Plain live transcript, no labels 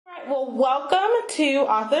Well, welcome to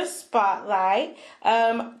Author Spotlight.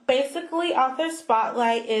 Basically, Author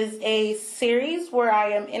Spotlight is a series where I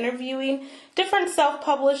am interviewing different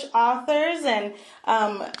self-published authors and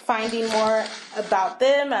finding more about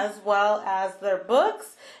them as well as their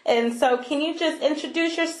books. And so can you just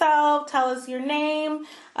introduce yourself, tell us your name,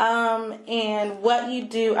 and what you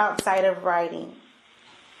do outside of writing?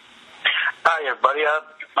 Hi, everybody.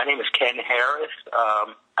 My name is Ken Harris.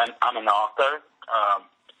 I'm an author.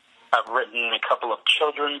 I've written a couple of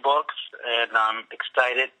children's books, and I'm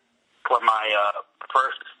excited for my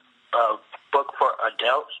first book for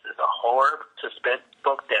adults. It's a horror suspense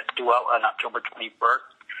book that's due out on October 21st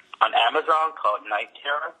on Amazon called Night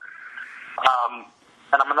Terror.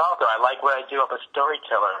 And I'm an author. I like what I do. I'm a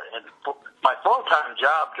storyteller. And my full-time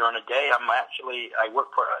job during the day, I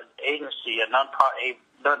work for an agency, a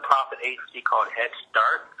nonprofit agency called Head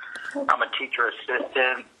Start. I'm a teacher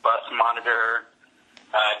assistant, bus monitor.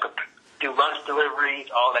 I do lunch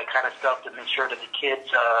deliveries, all that kind of stuff to make sure that the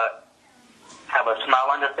kids have a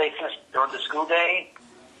smile on their faces during the school day.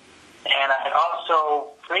 And I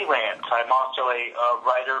also freelance. I'm also a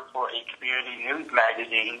writer for a community news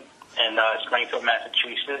magazine in Springfield,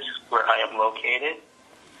 Massachusetts, where I am located.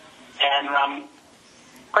 And I'm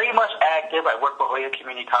pretty much active. I work for Hoya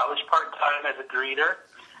Community College part-time as a greeter.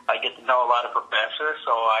 I get to know a lot of professors,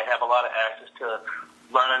 so I have a lot of access to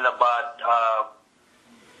learning about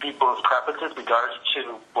people's preferences regards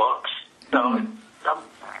to books. So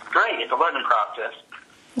it's great. It's a learning process.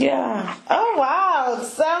 Yeah. Oh, wow.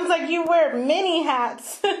 Sounds like you wear many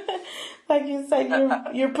hats. Like you said,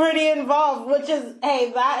 you're pretty involved, which is,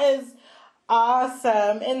 hey, that is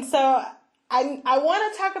awesome. And so I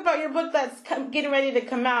want to talk about your book that's getting ready to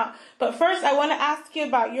come out. But first, I want to ask you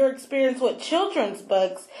about your experience with children's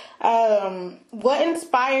books. What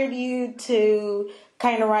inspired you to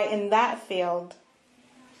kind of write in that field?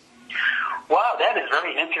 Wow, that is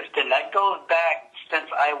very interesting. That goes back since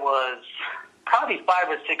I was probably 5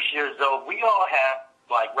 or 6 years old. We all have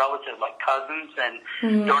relatives, like cousins, and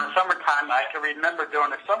during the summertime, I can remember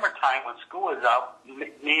during the summertime when school was out,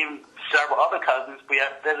 me and several other cousins, we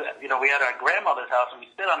had our grandmother's house, and we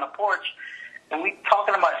sit on the porch, and we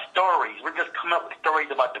talking about stories. We're just coming up with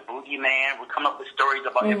stories about the boogeyman. We're coming up with stories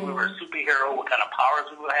about if we were a superhero, what kind of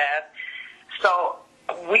powers we would have. So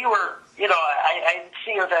we were, I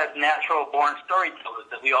see us as natural-born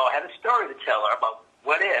storytellers, that we all had a story to tell about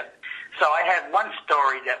what if. So I had one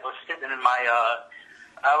story that was sitting in my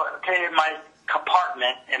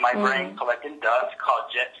compartment in my brain collecting dust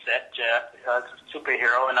called Jet Set Jeff,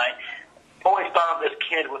 superhero, and I always thought of this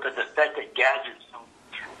kid with a defective gadget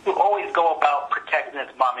who always go about protecting his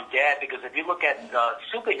mom and dad, because if you look at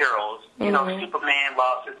superheroes, Superman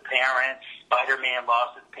lost his parents, Spider-Man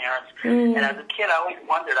lost his parents, and as a kid I always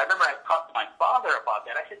wondered, I remember I talked to my father about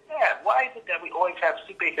that. I said, Dad, why is it that we always have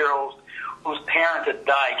superheroes whose parents have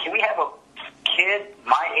died? Can we have a kid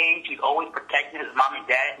my age who's always protecting his mom and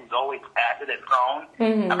dad, who's always passive and prone?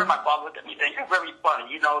 I remember my father looked at me and said, "You're very funny,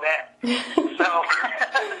 you know that?" So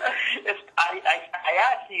I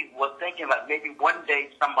actually was thinking maybe one day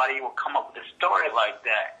somebody will come up with a story like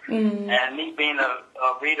that. And me being a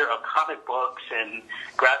reader of comic books and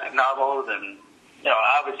graphic novels and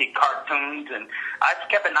obviously cartoons, and I just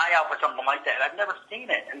kept an eye out for something like that. I've never seen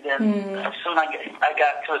it, and then as soon as I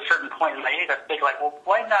got to a certain point in my age, I think well,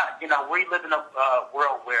 why not? We live in a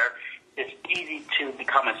world where it's easy to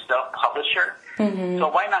become a self-publisher, so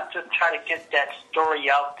why not just try to get that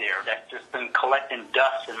story out there that's just been collecting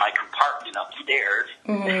dust in my compartment upstairs?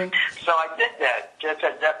 So I did that. Just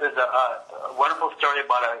as Death is a wonderful story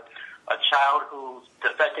about a child whose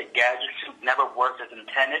defective gadgets never worked as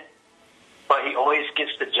intended, but he always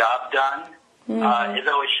gets the job done. It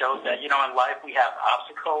always shows that, in life we have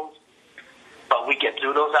obstacles, but we get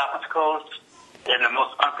through those obstacles in the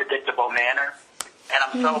most unpredictable manner. And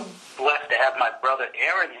I'm so blessed to have my brother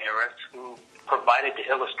Aaron Harris, who provided the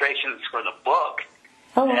illustrations for the book.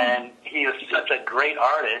 And he is such a great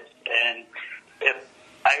artist. And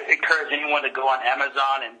I encourage anyone to go on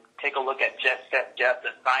Amazon and take a look at Jet Set Jeff,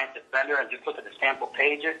 the Science Defender, and just look at the sample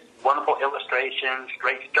pages. Wonderful illustrations,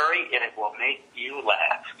 great story, and it will make you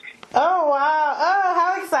laugh. Oh, wow. Oh,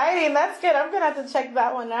 how exciting. That's good. I'm going to have to check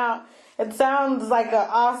that one out. It sounds like an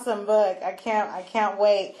awesome book. I can't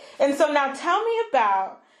wait. And so now tell me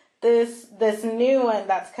about this new one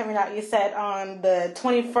that's coming out. You said on the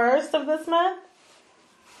 21st of this month?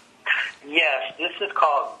 Yes, this is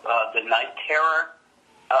called The Night Terror.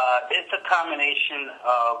 It's a combination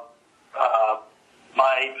of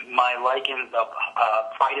my likings of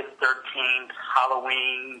Friday the 13th,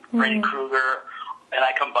 Halloween, Freddy Krueger, and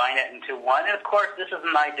I combine it into one. And of course, this is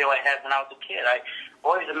an idea I had when I was a kid.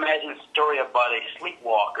 always imagined a story about a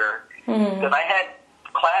sleepwalker. Because I had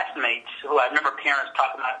classmates who I remember parents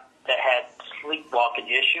talking about that had sleepwalking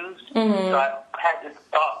issues. So I had this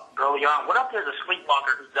thought early on, what if there's a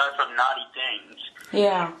sleepwalker who does some naughty things?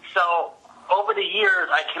 Yeah. So over the years,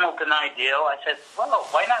 I came up with an idea. I said, well,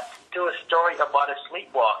 why not do a story about a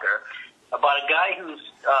sleepwalker, about a guy who's,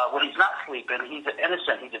 when he's not sleeping, he's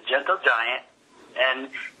innocent. He's a gentle giant, and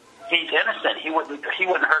he's innocent. He wouldn't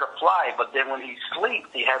hurt a fly, but then when he sleeps,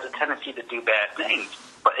 he has a tendency to do bad things.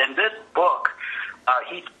 But in this book,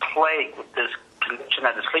 he's plagued with this condition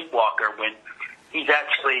as a sleepwalker when he's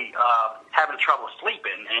actually having trouble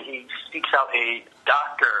sleeping, and he seeks out a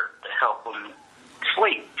doctor to help him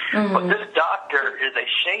sleep. But this doctor is a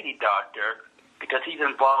shady doctor because he's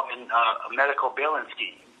involved in a medical billing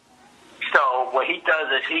scheme. So what he does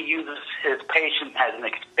is he uses his patient as an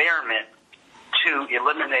experiment to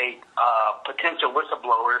eliminate potential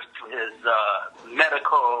whistleblowers to his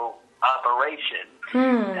medical operation.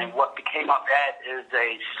 And what became of that is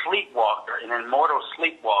a sleepwalker, an immortal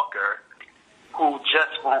sleepwalker, who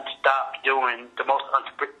just won't stop doing the most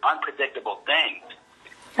unpredictable things.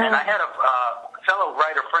 And I had a fellow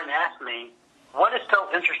writer friend ask me, what is so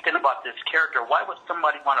interesting about this character? Why would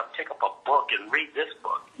somebody want to pick up a book and read this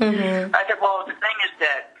book? I said, well, the thing is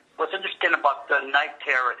that what's interesting about the Night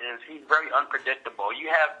Terror is he's very unpredictable. You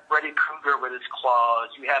have Freddy Krueger with his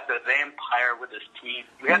claws. You have the vampire with his teeth.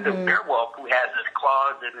 You have the werewolf who has his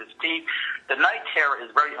claws and his teeth. The Night Terror is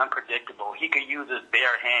very unpredictable. He could use his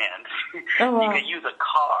bare hands. He could use a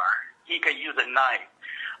car. He could use a knife.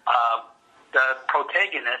 The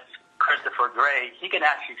protagonist, Christopher Gray, he can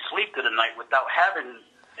actually sleep through the night without having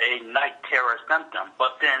a night terror symptom.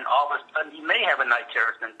 But then all of a sudden he may have a night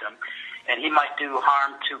terror symptom, and he might do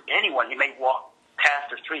harm to anyone. He may walk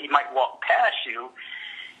past the street. He might walk past you,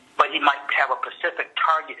 but he might have a specific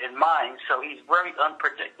target in mind. So he's very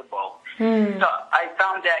unpredictable. So I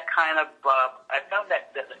found that kind of,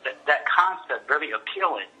 that concept very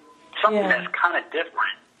appealing, something that's kind of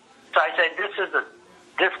different. So I said, this is a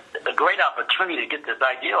great opportunity to get this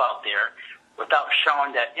idea out there without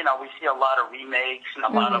showing that, we see a lot of remakes and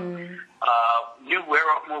a lot of new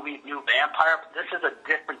werewolf movies, new vampire. This is a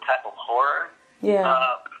different type of horror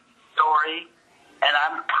story, and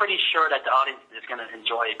I'm pretty sure that the audience is going to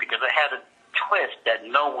enjoy it because it has a twist that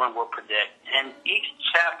no one will predict. And each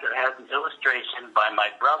chapter has an illustration by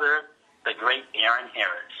my brother, the great Aaron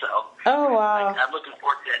Harris. So I'm looking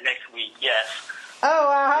forward to that next week, yes. Oh,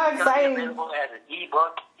 wow, how exciting. It's available as an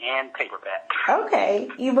ebook and paperback. Okay,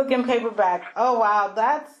 ebook and paperback. Oh, wow,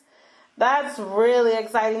 that's really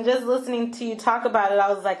exciting. Just listening to you talk about it,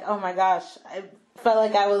 I was like, oh my gosh. I felt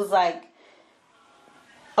like I was like,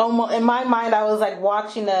 almost, in my mind, I was like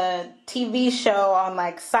watching a TV show on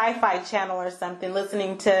like Sci-Fi Channel or something,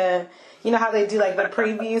 listening to, how they do like the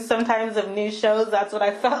previews sometimes of new shows. That's what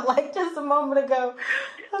I felt like just a moment ago.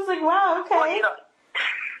 I was like, wow, okay. Well,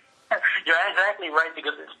 you're exactly right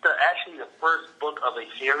because it's actually the first book of a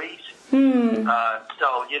series.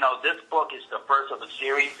 So, this book is the first of a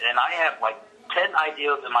series, and I have like 10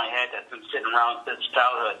 ideas in my head that's been sitting around since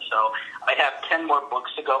childhood. So I have 10 more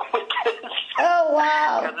books to go with this. Oh,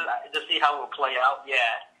 wow. To see how it will play out,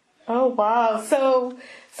 Oh, wow. So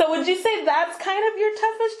would you say that's kind of your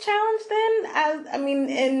toughest challenge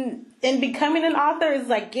then? In becoming an author is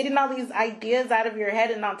like getting all these ideas out of your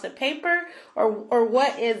head and onto paper, or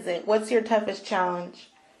what is it? What's your toughest challenge?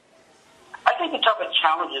 I think the toughest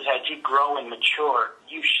challenge is as you grow and mature,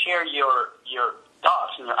 you share your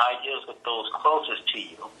thoughts and your ideas with those closest to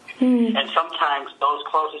you. And sometimes those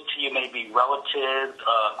closest to you may be relatives,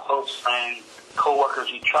 close friends, co-workers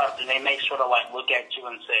you trust, and they may sort of like look at you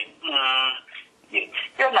and say,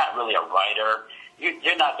 you're not really a writer.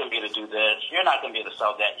 You're not going to be able to do this. You're not going to be able to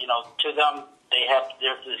sell that. To them,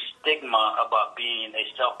 there's this stigma about being a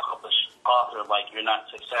self-published author, like you're not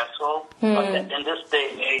successful. But in this day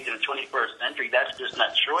and age, in the 21st century, that's just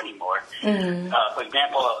not true anymore. For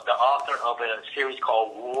example, the author of a series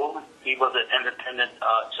called Rule, he was an independent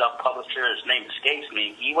self-publisher. His name escapes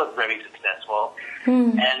me. He was very successful.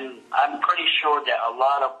 And I'm pretty sure that a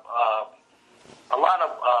lot of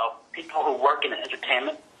people who work in the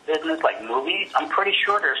entertainment business, like movies, I'm pretty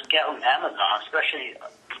sure they're scouting Amazon, especially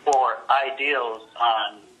for ideals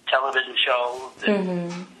on television shows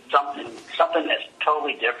and something that's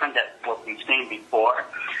totally different than what we've seen before.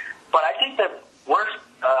 But I think the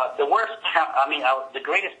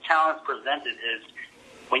greatest challenge presented is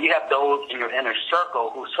when you have those in your inner circle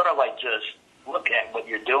who sort of like just look at what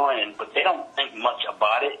you're doing, but they don't think much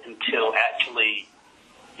about it until actually,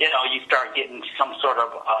 you start getting some sort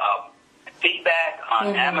of feedback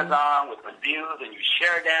on Amazon with reviews, and you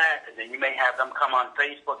share that, and then you may have them come on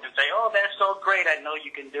Facebook and say, "Oh, that's so great! I know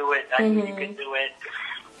you can do it. I knew you could do it."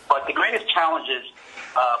 But the greatest challenge is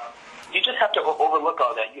you just have to overlook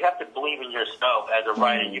all that. You have to believe in yourself as a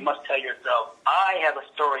writer. You must tell yourself, "I have a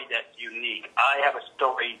story that's unique. I have a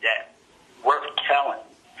story that's worth telling."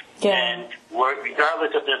 Yeah. And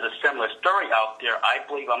regardless if there's a similar story out there, I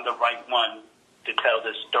believe I'm the right one to tell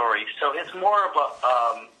this story. So it's more of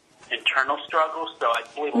a internal struggle. So I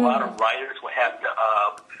believe a lot of writers will have to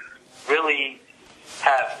really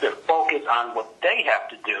have to focus on what they have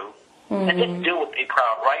to do and just do what they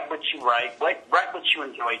proud. Write what you write. Write what you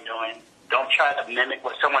enjoy doing. Don't try to mimic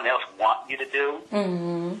what someone else wants you to do.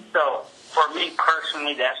 So for me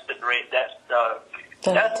personally, that's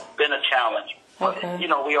been a challenge. Okay. You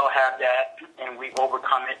know, we all have that, and we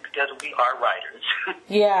overcome it because we are writers.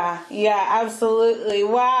 Yeah, absolutely.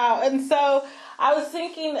 Wow. And so I was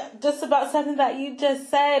thinking just about something that you just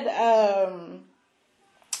said.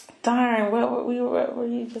 Darn, what were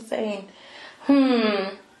you just saying?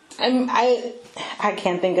 I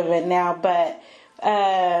can't think of it now, but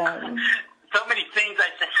so many things I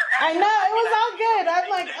said. I know, it was all good. I'm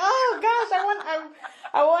like, oh gosh,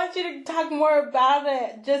 I want you to talk more about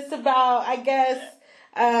it. Just about, I guess.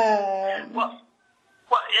 Well,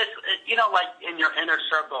 it's you know, like in your inner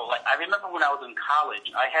circle. Like I remember when I was in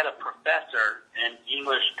college, I had a professor in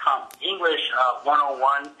English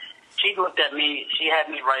 101. She looked at me. She had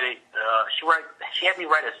me write a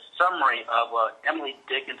summary of Emily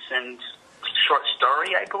Dickinson's short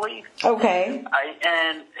story, I believe. Okay.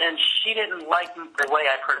 And she didn't like the way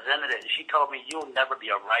I presented it. She told me, "You'll never be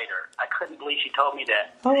a writer." I couldn't believe she told me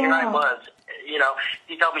that. Oh, Here wow. I was, you know.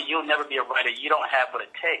 She told me, "You'll never be a writer. You don't have what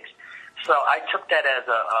it takes." So I took that as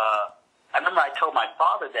I remember I told my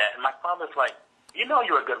father that, and my father's like, "You know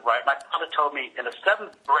you're a good writer." My father told me in the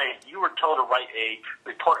 7th grade, you were told to write a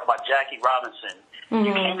report about Jackie Robinson.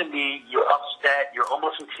 You came to me, you're upset, you're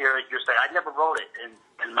almost in tears, you're saying, "I never wrote it."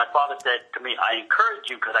 And my father said to me, "I encourage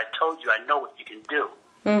you because I told you I know what you can do.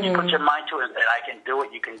 You put your mind to it and said, I can do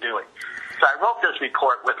it, you can do it." So I wrote this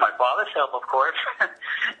report with my father's help, of course.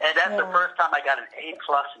 And that's the first time I got an A+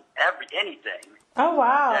 in anything. Oh,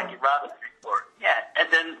 wow. Jackie Robinson report. Yeah.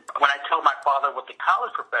 And then when I told my father what the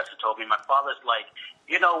college professor told me, my father's like,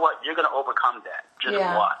 "You know what? You're going to overcome that. Just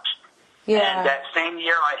watch." Yeah. And that same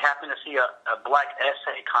year, I happened to see a black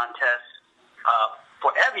essay contest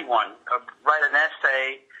for everyone. Write an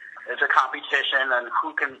essay. It's a competition, and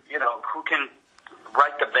who can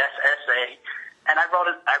write the best essay. And I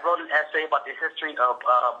wrote an essay about the history of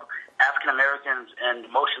African Americans in the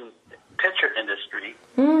motion picture industry,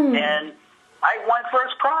 and I won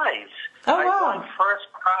first prize. Oh, I wow. won first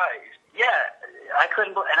prize. Yeah, I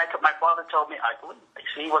couldn't. My father told me, "I believe.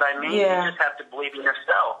 See what I mean? Yeah. You just have to believe in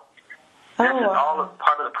yourself." This is all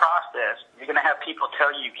part of the process. You're going to have people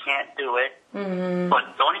tell you you can't do it,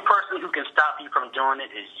 but the only person who can stop you from doing it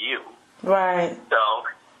is you. Right. So,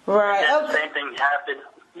 Right. and the same thing happened.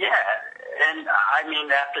 Yeah, and I mean,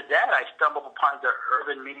 after that, I stumbled upon the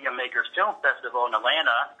Urban Media Makers Film Festival in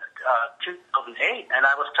Atlanta, 2008, and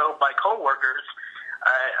I was told by coworkers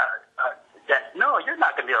that, "No, you're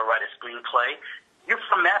not going to be able to write a screenplay. You're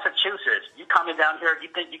from Massachusetts. You coming down here, you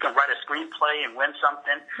think you can write a screenplay and win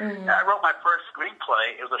something?" And I wrote my first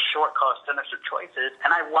screenplay. It was a short called Sinister Choices,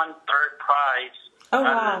 and I won 3rd prize out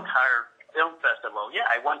of the entire film festival. Yeah,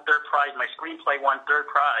 I won 3rd prize. My screenplay won 3rd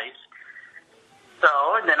prize.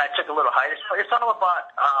 So, and then I took a little hiatus. It's all about,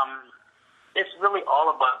 it's really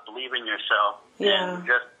all about believing yourself and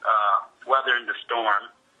just weathering the storm.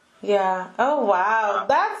 Yeah. Oh, wow.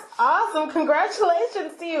 That's awesome.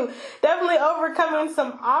 Congratulations to you. Definitely overcoming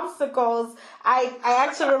some obstacles. I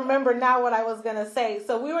actually remember now what I was going to say.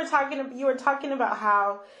 So you were talking about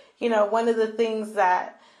how, one of the things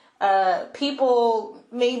that people,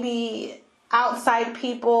 maybe outside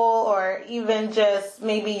people or even just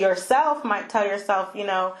maybe yourself might tell yourself,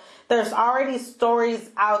 there's already stories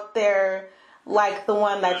out there like the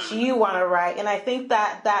one that you want to write. And I think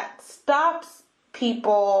that stops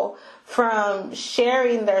people from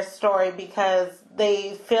sharing their story because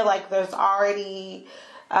they feel like there's already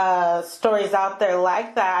stories out there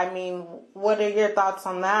like that. I mean, what are your thoughts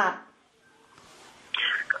on that?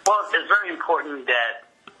 Well, it's very important that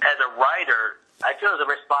as a writer, I feel it's a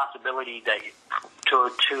responsibility that to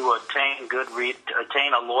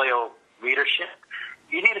attain a loyal readership.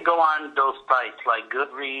 You need to go on those sites like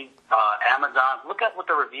Goodreads, Amazon. Look at what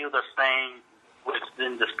the reviews are saying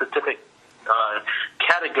within the specific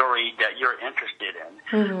category that you're interested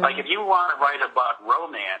in. Like if you want to write about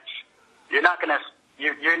romance, you're not gonna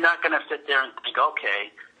sit there and think,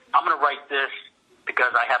 okay, I'm gonna write this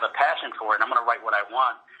because I have a passion for it. I'm going to write what I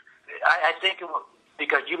want. I think it will,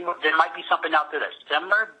 because there might be something out there that's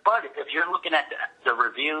similar, but if you're looking at the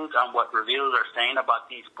reviews on what reviewers are saying about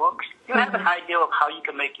these books, you have an idea of how you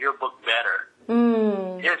can make your book better.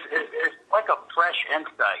 It's like a fresh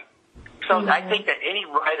insight. So I think that any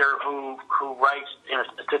writer who writes in a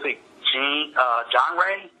specific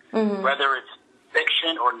genre, whether it's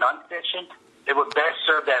fiction or nonfiction, it would best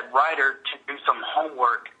serve that writer to do some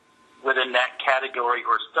homework within that category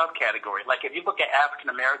or subcategory. Like if you look at African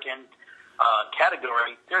American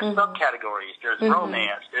category, there's subcategories. There's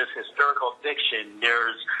romance, there's historical fiction,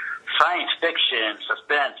 there's science fiction,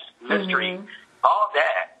 suspense, mystery, all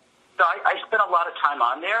that. So I spend a lot of time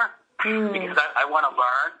on there because I want to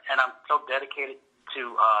learn, and I'm so dedicated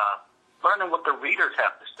to learning what the readers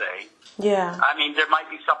have to say. Yeah. I mean, there might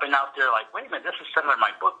be something out there like, wait a minute, this is similar to my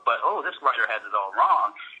book, but, this writer has it all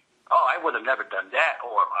wrong. Oh, I would have never done that,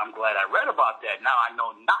 or I'm glad I read about that. Now I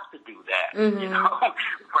know not to do that. You know,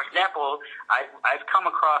 for example, I've come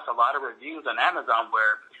across a lot of reviews on Amazon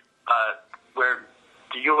where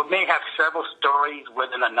you may have several stories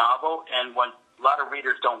within a novel, and what a lot of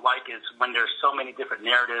readers don't like is when there's so many different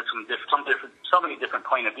narratives from so many different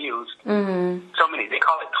point of views. So many, they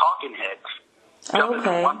call it talking heads, jumping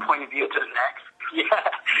from one point of view to the next.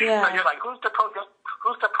 Yeah. So you're like, who's the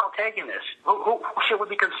protagonist? Who should we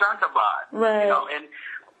be concerned about? Right. You know,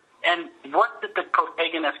 and what did the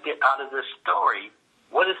protagonist get out of this story?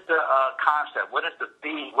 What is the concept? What is the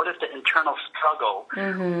theme? What is the internal struggle?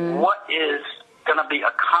 What is going to be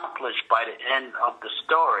accomplished by the end of the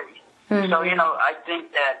story? So, you know, I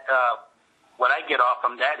think that what I get off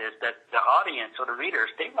from that is that the audience or the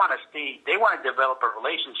readers, they want to develop a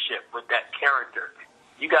relationship with that character.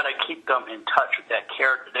 You got to keep them in touch with that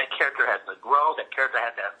character. That character has to grow. That character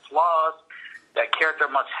has to have flaws. That character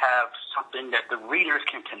must have something that the readers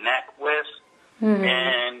can connect with.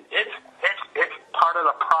 And it's part of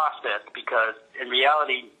the process, because in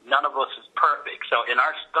reality, none of us is perfect. So in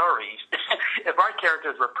our stories, if our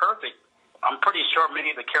characters were perfect, I'm pretty sure many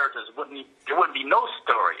of the characters there wouldn't be no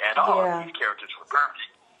story at all if these characters were perfect.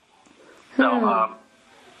 So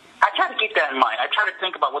I try to keep that in mind. I try to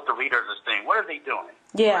think about what the readers are saying. What are they doing?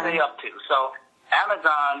 Yeah. What are they up to? So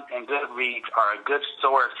Amazon and Goodreads are a good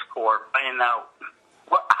source for finding out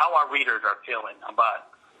how our readers are feeling about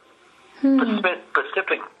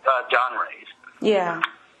specific genres. Yeah.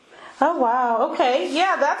 Oh, wow. Okay.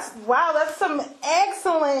 Yeah, that's some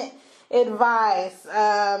excellent advice.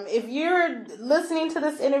 If you're listening to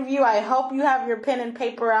this interview, I hope you have your pen and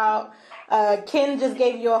paper out. Ken just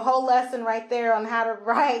gave you a whole lesson right there on how to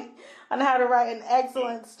write an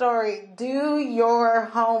excellent story. Do your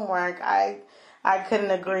homework. I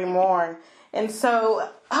couldn't agree more. And so,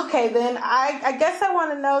 okay, then I guess I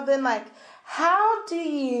want to know then, like, how do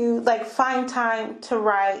you find time to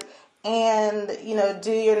write and,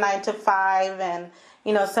 do your 9 to 5 and,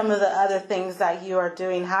 some of the other things that you are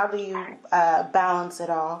doing? How do you balance it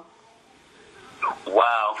all?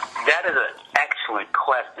 Wow, that is an excellent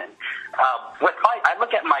question. I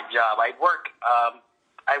look at my job. I work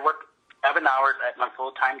 7 hours at my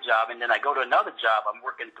full-time job, and then I go to another job. I'm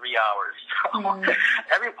working 3 hours.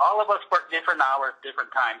 So all of us work different hours,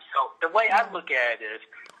 different times. So the way I look at it is,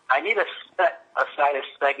 I need to set aside a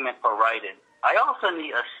segment for writing. I also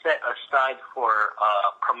need a set aside for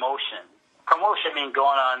promotion. Promotion means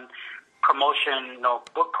going on promotion,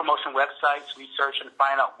 book promotion websites, research and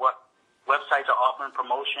find out what websites are offering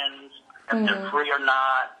promotions, if they're free or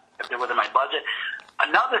not, if they're within my budget.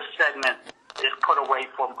 Another segment is put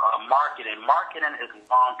away for marketing. Marketing is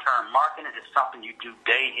long-term. Marketing is something you do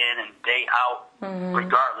day in and day out,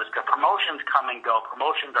 regardless. Because promotions come and go.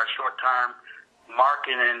 Promotions are short-term.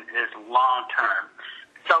 Marketing is long-term.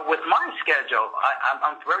 So with my schedule,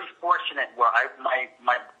 I'm very fortunate where I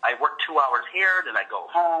work 2 hours here, then I go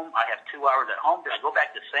home. I have 2 hours at home, then I go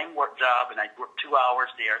back to the same work job, and I work 2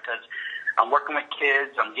 hours there because I'm working with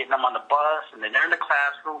kids. I'm getting them on the bus, and then they're in the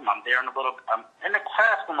classroom. I'm in the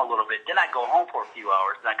classroom a little bit. Then I go home for a few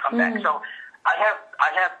hours, and I come back. So I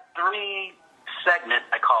have 3 segments.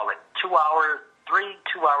 I call it 3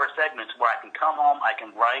 2-hour segments where I can come home. I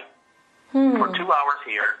can write for 2 hours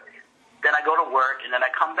here. Then I go to work, and then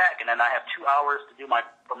I come back, and then I have 2 hours to do my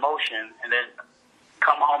promotion, and then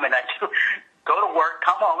come home, and I go to work,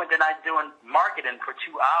 come home, and then I'm doing marketing for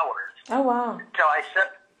 2 hours. Oh, wow. So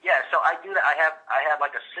so I do that. I have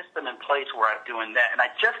like a system in place where I'm doing that, and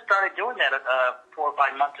I just started doing that 4 or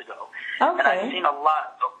 5 months ago. Okay. And I've seen a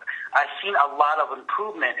lot of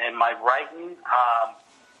improvement in my writing.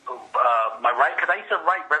 Because I used to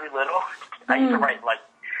write very little. I used to write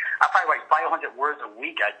I probably write 500 words a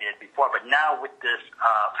week I did before, but now with this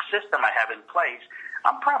system I have in place,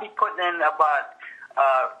 I'm probably putting in about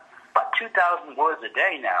 2,000 words a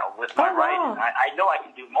day now with my writing. I know I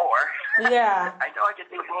can do more. Yeah. I know I can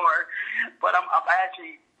do more, but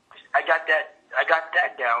I got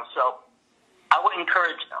that down. So I would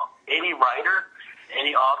encourage any writer,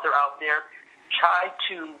 any author out there, try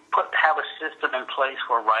to have a system in place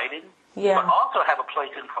for writing, but also have a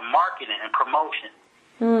place for marketing and promotion.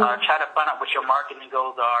 Try to find out what your marketing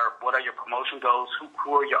goals are, what are your promotion goals,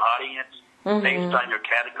 who are your audience, based on your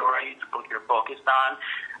categories, what you're focused on.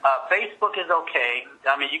 Facebook is okay.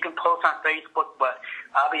 I mean, you can post on Facebook, but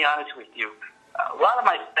I'll be honest with you. A lot of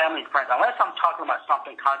my family friends, unless I'm talking about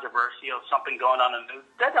something controversial, something going on in the news,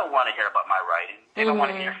 they don't want to hear about my writing. They don't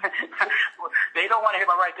want to hear. They don't want to hear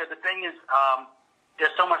about writing because the thing is,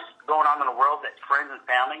 there's so much going on in the world that friends and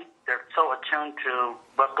family, they're so attuned to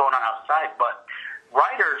what's going on outside. But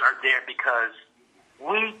writers are there because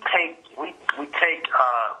we take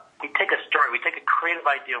a story, we take a creative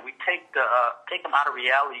idea, we take them out of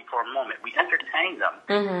reality for a moment. We entertain them,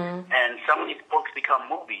 and some of these books become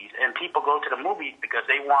movies, and people go to the movies because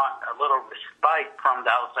they want a little respite from the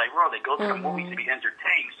outside world. They go to the movies to be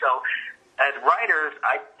entertained. So, as writers,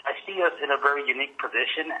 I see us in a very unique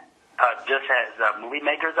position, just as movie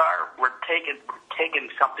makers are. We're taking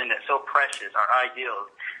something that's so precious, our ideals,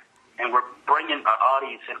 and we're bringing our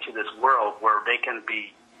audience into this world where they can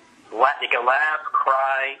laugh,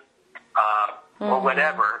 cry, or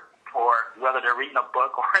whatever, for whether they're reading a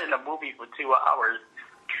book or in a movie for 2 hours.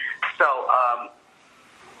 So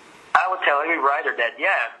I would tell every writer that,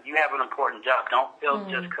 you have an important job. Don't feel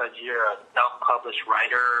just because you're a self-published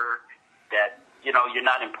writer that, you're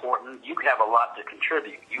not important. You have a lot to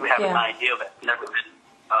contribute. You have an idea that's never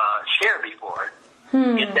shared before.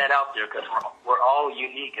 Get that out there because we're all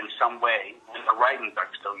unique in some way, and the writings are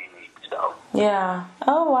still unique. So yeah.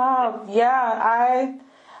 Oh wow. Yeah,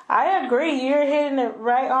 I agree. You're hitting it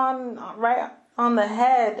right on the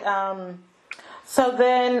head. So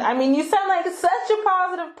then, I mean, you sound like such a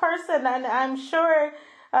positive person, and I'm sure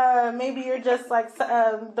maybe you're just like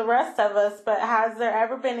the rest of us. But has there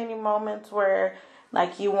ever been any moments where,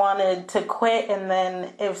 like, you wanted to quit, and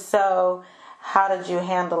then if so, how did you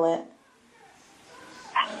handle it?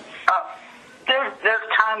 There's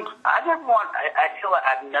times I feel like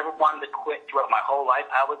I've never wanted to quit throughout my whole life.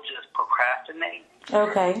 I would just procrastinate.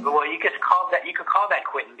 Okay. Well, you could call that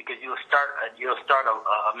quitting because you'll start a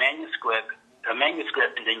manuscript, and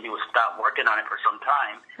then you will stop working on it for some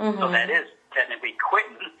time. So that is technically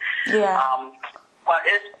quitting. Yeah. But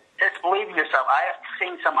it's believing yourself. I have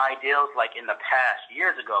seen some ideals like in the past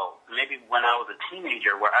years ago, maybe when I was a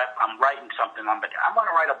teenager, where I'm writing something. I'm like, I'm going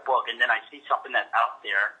to write a book, and then I see something that's out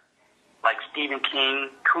there, like Stephen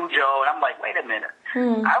King, Cujo, and I'm like, wait a minute.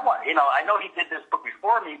 I know he did this book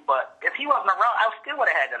before me, but if he wasn't around, I still would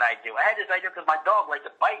have had that idea. I had this idea because my dog liked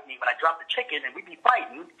to bite me when I dropped the chicken, and we'd be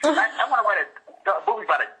fighting. I want to write a movie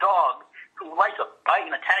about a dog who likes to bite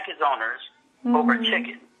and attack his owners over a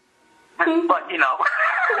chicken. But, I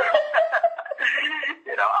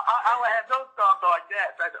would have those thoughts like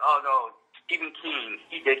that. So I said, oh, no, Stephen King,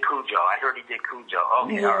 he did Cujo. I heard he did Cujo.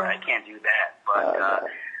 Okay, all right, I can't do that. But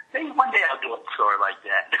maybe one day I'll do a story like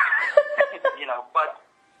that.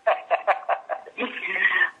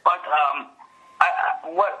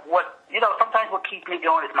 Sometimes what keeps me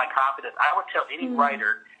going is my confidence. I would tell any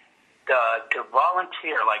writer to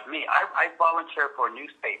volunteer like me. I volunteer for a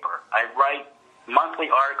newspaper. I write monthly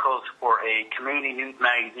articles for a community news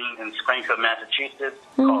magazine in Springfield, Massachusetts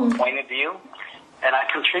called Point of View. And I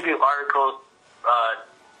contribute articles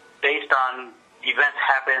based on events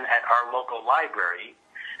happening at our local library,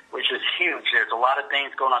 which is huge. There's a lot of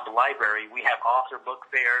things going on at the library. We have author book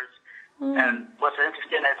fairs. And what's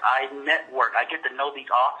interesting is I network. I get to know these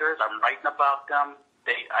authors. I'm writing about them.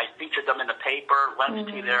 I feature them in the paper, links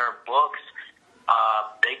to their books.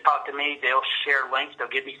 They talk to me. They'll share links.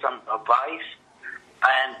 They'll give me some advice.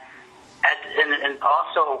 And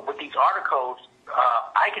also with these articles,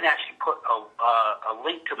 I can actually put a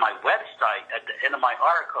link to my website at the end of my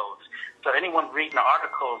articles. So anyone reading the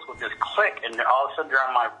articles will just click, and all of a sudden they're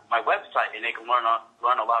on my website, and they can learn a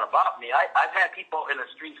lot about me. I've had people in the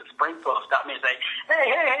streets of Springfield stop me and say,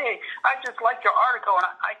 hey, I just liked your article, and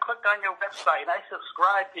I clicked on your website, and I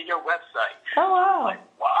subscribed to your website. Oh, wow. I'm like,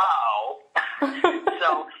 wow.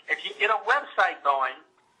 So if you get a website going,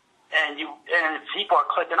 and people are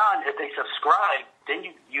clicking on, if they subscribe, then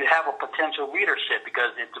you have a potential readership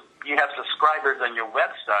because you have subscribers on your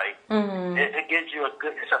website. It gives you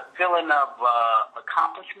it's a feeling of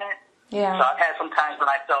accomplishment. Yeah. So I've had some times when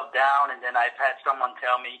I felt down, and then I've had someone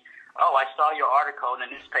tell me, oh, I saw your article in the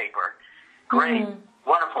newspaper. Great.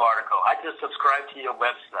 Wonderful article. I just subscribed to your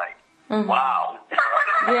website. Wow.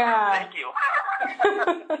 Yeah. Thank you.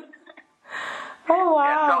 Oh,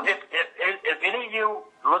 wow. Yeah, so if any of you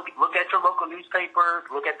look at your local newspapers,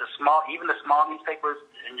 look at even the small newspapers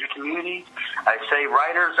in your communities, I say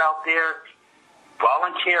writers out there,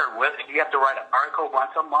 volunteer. If you have to write an article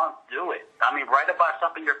once a month, do it. I mean, write about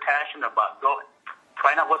something you're passionate about. Go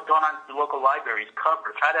find out what's going on in the local libraries.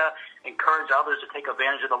 Try to encourage others to take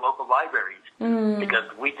advantage of the local libraries. Because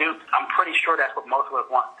I'm pretty sure that's what most of us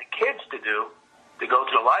want the kids to do, to go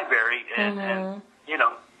to the library and you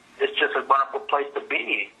know, it's just a wonderful place to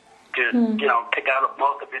be, to, you know, pick out a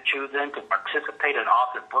book if you're choosing, to participate in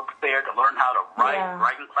author book fair, to learn how to write,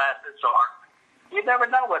 writing classes. So you never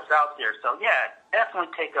know what's out there. So, yeah,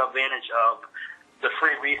 definitely take advantage of the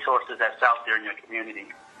free resources that's out there in your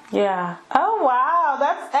community. Yeah. Oh, wow.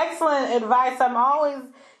 That's excellent advice. I'm always,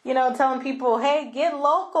 you know, telling people, hey, get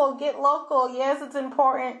local, get local. Yes, it's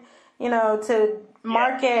important, you know, to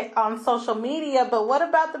market on social media, but what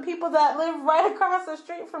about the people that live right across the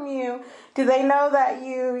street from you? Do they know that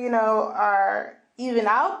you know, are even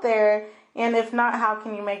out there? And if not, how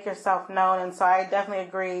can you make yourself known? And so I definitely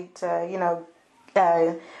agree to, you know,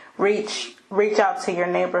 reach out to your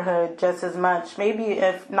neighborhood just as much, maybe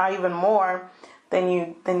if not even more than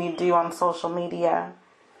you do on social media.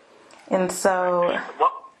 And so,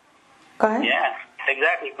 go ahead. Yeah.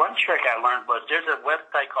 Exactly. One trick I learned was there's a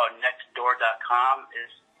website called Nextdoor.com.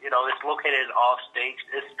 It's located in all states.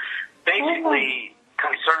 It's basically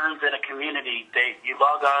concerns in a community. You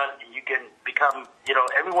log on and you can become, you know,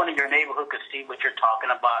 everyone in your neighborhood could see what you're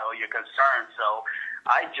talking about or your concerns. So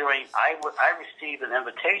I received an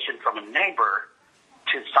invitation from a neighbor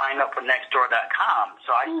to sign up for Nextdoor.com.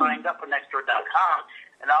 So I signed up for Nextdoor.com,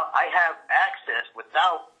 and I have access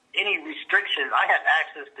without any restrictions. I have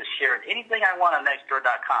access to share anything I want on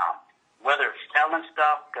Nextdoor.com, whether it's selling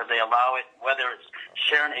stuff because they allow it, whether it's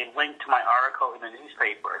sharing a link to my article in the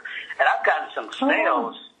newspaper. And I've gotten some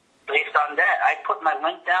sales based on that. I put my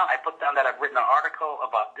link down. I put down that I've written an article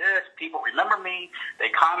about this. People remember me.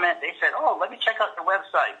 They comment. They said, oh, let me check out your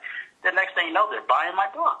website. The next thing you know, they're buying my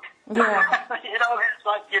book. Yeah. You know, it's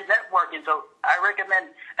like you're networking. So I recommend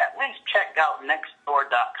at least check out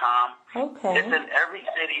Nextdoor.com. Okay. It's in every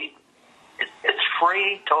city. It's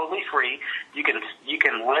free, totally free. You can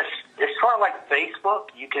list. It's sort of like Facebook.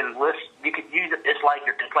 You can use it. It's like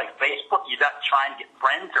Facebook. You're not trying to get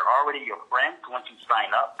friends. They're already your friends once you sign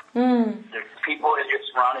up. There's people in your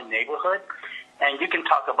surrounding neighborhood, and you can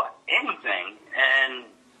talk about anything. And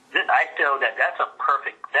I feel that's a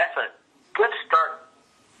good start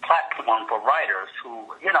platform for writers who,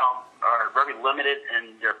 you know, are very limited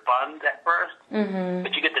in their funds at first.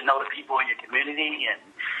 But you get to know the people in your community, and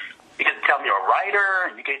you get to tell them you're a writer,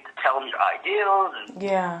 and you get to tell them your ideals, and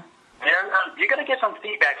you're going to get some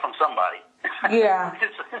feedback from somebody. Yeah.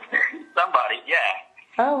 Somebody, yeah.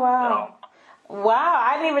 Oh, wow. Wow,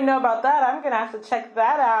 I didn't even know about that. I'm going to have to check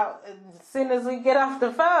that out as soon as we get off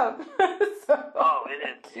the phone. It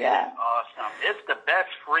is. Yeah. It is awesome. It's the best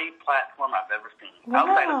free platform I've ever seen,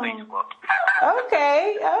 outside of Facebook.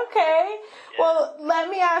 Okay. Yeah. Well, let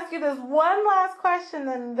me ask you this one last question,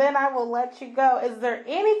 and then I will let you go. Is there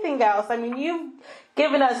anything else? I mean, you've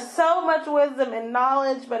given us so much wisdom and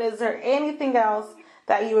knowledge, but is there anything else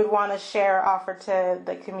that you would want to share or offer to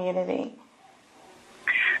the community?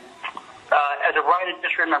 As a writer,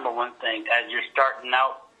 just remember one thing. As you're starting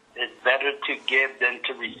out, it's better to give than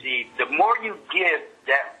to receive. The more you give,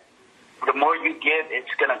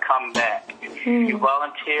 it's going to come back. You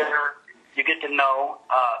volunteer, you get to know.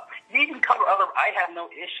 You even cover I have no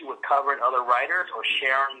issue with covering other writers or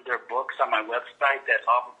sharing their books on my website that's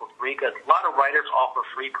offered for free, because a lot of writers offer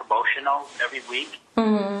free promotionals every week.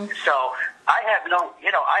 So I have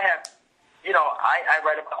I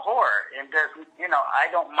write about horror, and I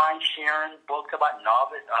don't mind sharing books about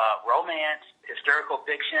romance, historical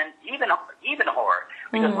fiction, even horror,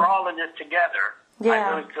 because we're all in this together. Yeah. I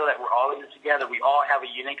really feel that we're all in this together. We all have a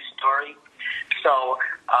unique story. So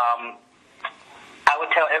I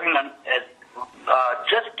would tell everyone,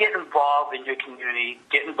 just get involved in your community,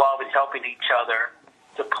 get involved in helping each other,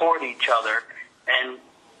 support each other, and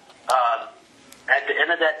at the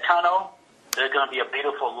end of that tunnel, there's going to be a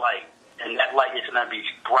beautiful light. And that light is going to be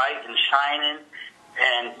bright and shining,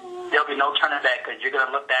 and there'll be no turning back, because you're going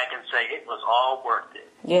to look back and say it was all worth it.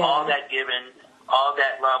 Yeah. All that giving, all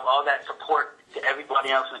that love, all that support to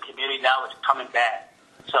everybody else in the community, now it's coming back.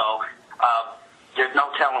 So there's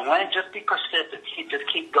no telling when. Just be persistent. Just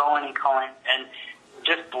keep going and going, and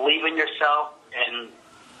just believe in yourself, and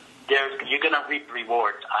you're going to reap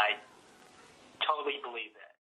rewards. I totally believe that.